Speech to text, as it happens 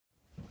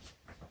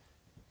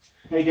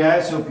Hey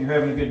guys, hope you're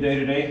having a good day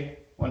today.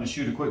 Wanted to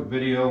shoot a quick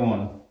video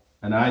on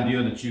an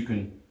idea that you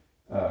can,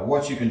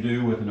 what you can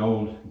do with an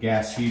old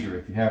gas heater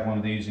if you have one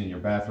of these in your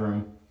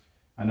bathroom.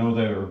 I know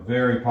they were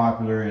very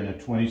popular in the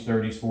 20s,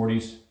 30s,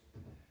 40s,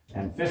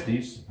 and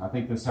 50s. I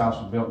think this house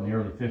was built in the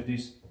early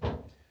 50s.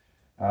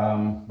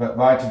 But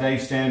by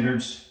today's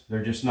standards,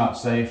 they're just not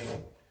safe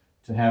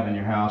to have in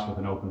your house with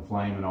an open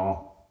flame and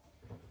all.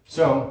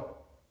 So,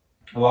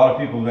 a lot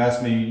of people have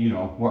asked me,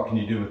 what can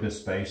you do with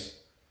this space?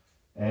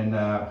 And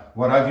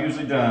what I've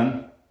usually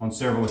done on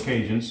several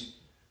occasions,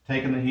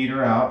 taken the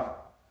heater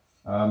out.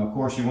 Of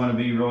course, you want to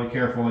be really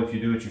careful if you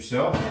do it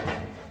yourself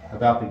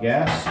about the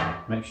gas.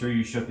 Make sure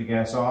you shut the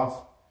gas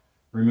off,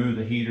 remove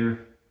the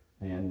heater,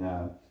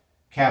 and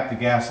cap the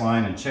gas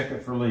line and check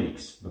it for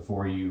leaks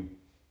before you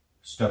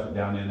stuff it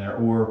down in there,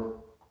 or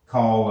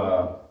call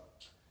a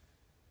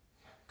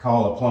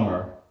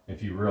plumber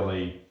if you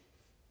really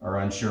are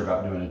unsure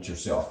about doing it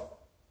yourself.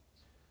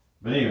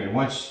 But anyway,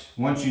 once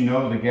you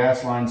know the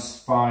gas line's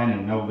fine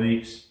and no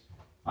leaks,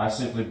 I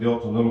simply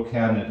built a little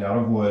cabinet out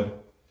of wood,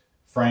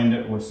 framed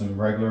it with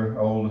some regular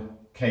old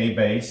K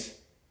base,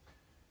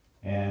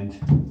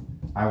 and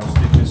I will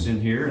stick this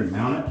in here and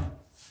mount it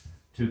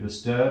to the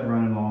stud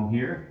running along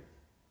here.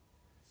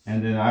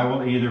 And then I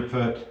will either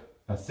put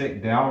a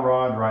thick dowel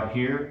rod right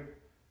here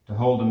to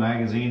hold the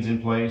magazines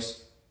in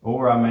place,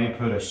 or I may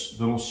put a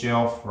little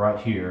shelf right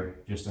here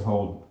just to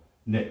hold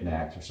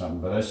knickknacks or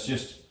something. But it's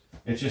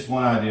just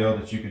one idea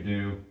that you could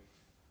do.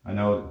 I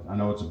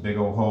know it's a big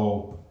old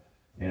hole,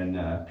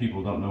 and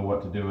people don't know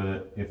what to do with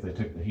it if they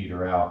took the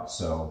heater out.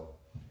 So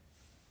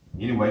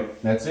anyway,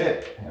 that's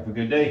it. Have a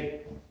good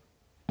day.